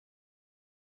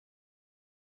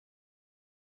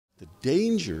The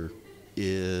danger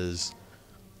is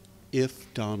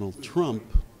if Donald Trump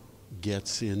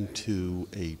gets into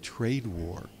a trade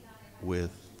war with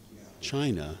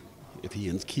China, if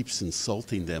he keeps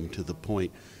insulting them to the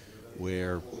point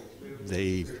where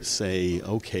they say,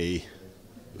 okay,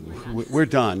 we're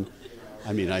done.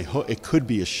 I mean, it could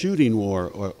be a shooting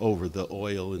war over the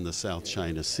oil in the South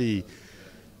China Sea.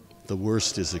 The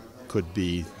worst is it could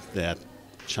be that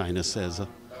China says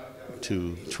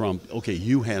to Trump, okay,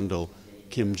 you handle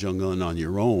Kim Jong-un on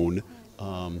your own.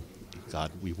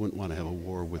 God, we wouldn't want to have a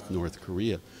war with North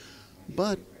Korea.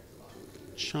 But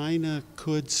China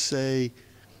could say,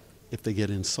 if they get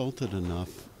insulted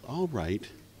enough, all right,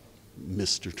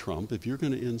 Mr. Trump, if you're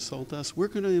going to insult us, we're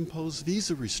going to impose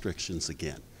visa restrictions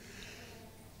again.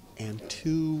 And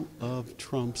two of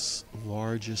Trump's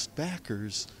largest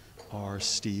backers are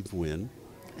Steve Wynn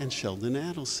and Sheldon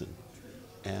Adelson.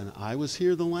 And I was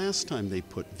here the last time they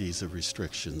put visa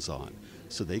restrictions on.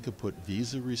 So they could put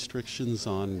visa restrictions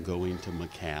on going to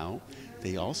Macau.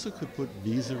 They also could put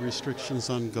visa restrictions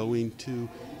on going to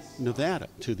Nevada,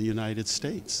 to the United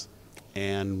States.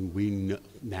 And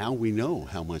now we know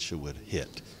how much it would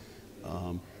hit.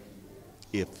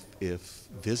 If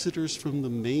visitors from the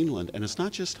mainland, and it's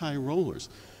not just high rollers,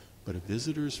 but if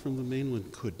visitors from the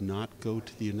mainland could not go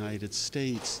to the United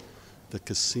States, the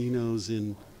casinos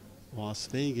in Las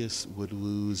Vegas would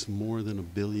lose more than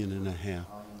 $1.5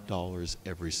 billion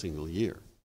every single year.